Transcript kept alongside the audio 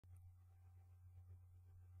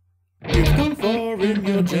in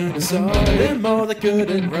your genocide. Them all that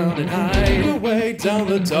couldn't run and hide away down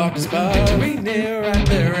the darkest path. Victory near at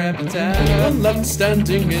their epitaph. One left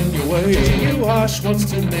standing in your way. You harsh wants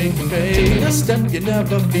to make you pay. Taking a step you're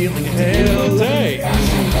never feeling hail. Hey,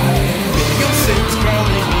 your sins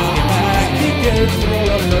crawling on your back. You get through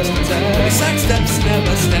a first attack. Sidesteps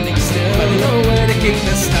never standing still. But you know where to keep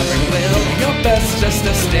the stubborn will. Your best just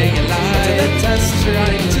to stay alive. To the test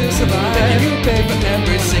trying to survive. And you pay for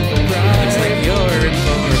every single crime. Looks like you're in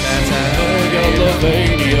for a bad time.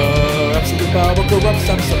 Megalovania. Absolute power corrupts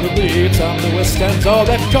absolutely. Time to withstand all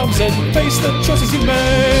that comes and face the choices you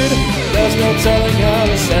made. There's no telling how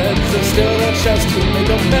this ends. There's still a chance to make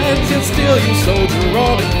amends. Yet still you soldier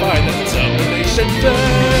on and find that determination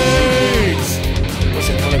fades. What's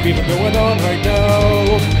the kind of even going on right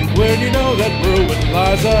now? When you know that ruin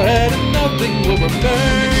lies ahead and nothing will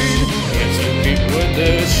remain. If you keep with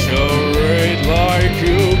this charade like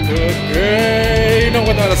you could gain. No,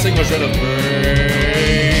 without a single shred of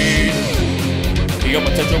pain. Your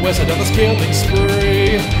potential was another killing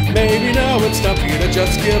spree. Maybe now it's time for you to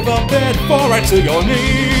just give up and fall right to your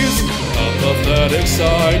knees. A pathetic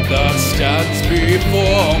sight that stands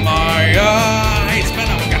before my eyes. But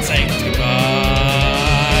now we can say goodbye.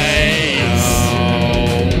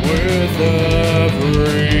 Now with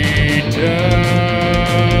every death,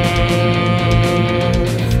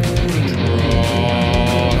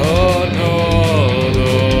 draw another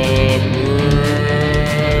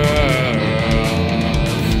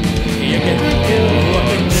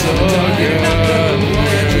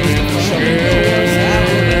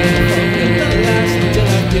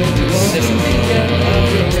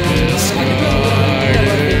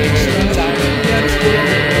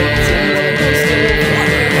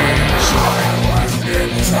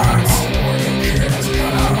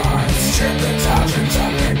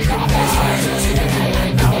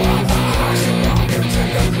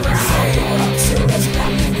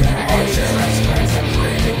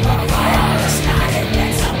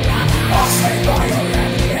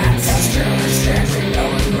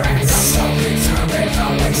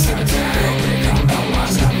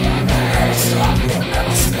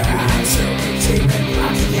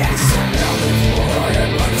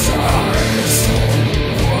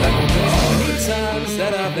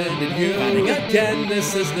finding again,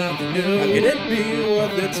 this is nothing new. How could it be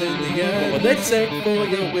worth it in the end? What will it take for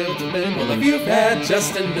your will to mend? Well, if you've had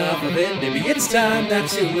just enough of it, maybe it's time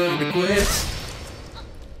that you learn to quit.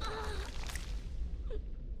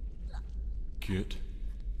 Get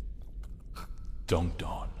dunked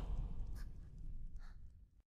on.